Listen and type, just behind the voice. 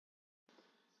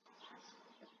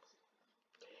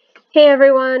Hey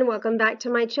everyone, welcome back to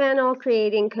my channel,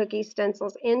 Creating Cookie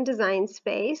Stencils in Design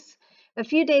Space. A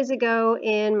few days ago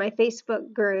in my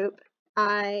Facebook group,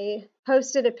 I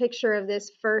posted a picture of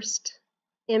this first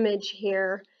image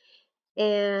here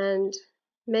and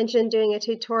mentioned doing a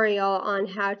tutorial on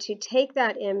how to take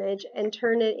that image and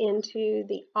turn it into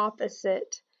the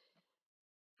opposite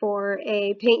for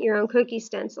a paint your own cookie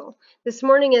stencil. This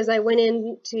morning as I went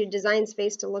into Design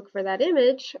Space to look for that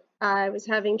image, I was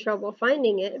having trouble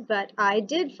finding it, but I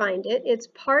did find it. It's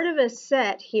part of a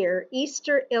set here,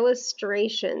 Easter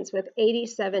Illustrations with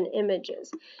 87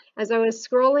 images. As I was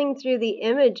scrolling through the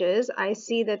images, I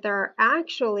see that there are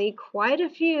actually quite a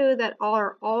few that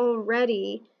are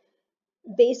already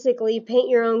basically paint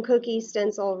your own cookie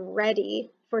stencil ready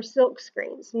for silk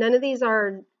screens. None of these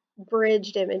are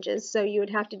bridged images, so you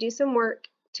would have to do some work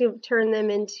to turn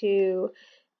them into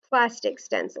plastic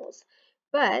stencils.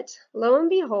 But lo and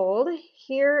behold,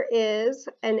 here is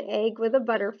an egg with a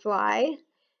butterfly,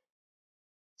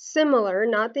 similar,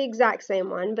 not the exact same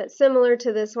one, but similar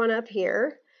to this one up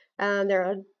here. There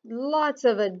are lots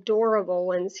of adorable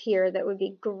ones here that would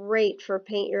be great for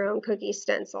paint your own cookie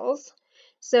stencils.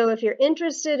 So if you're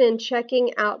interested in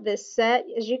checking out this set,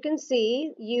 as you can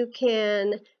see, you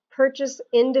can purchase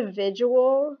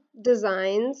individual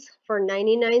designs for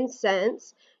 99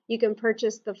 cents. You can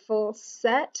purchase the full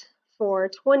set for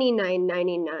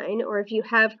 $29.99, or if you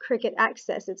have Cricut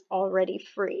Access, it's already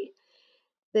free.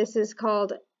 This is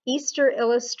called Easter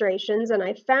Illustrations, and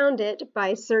I found it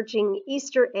by searching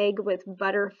Easter egg with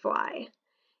butterfly.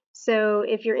 So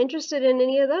if you're interested in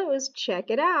any of those, check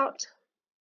it out.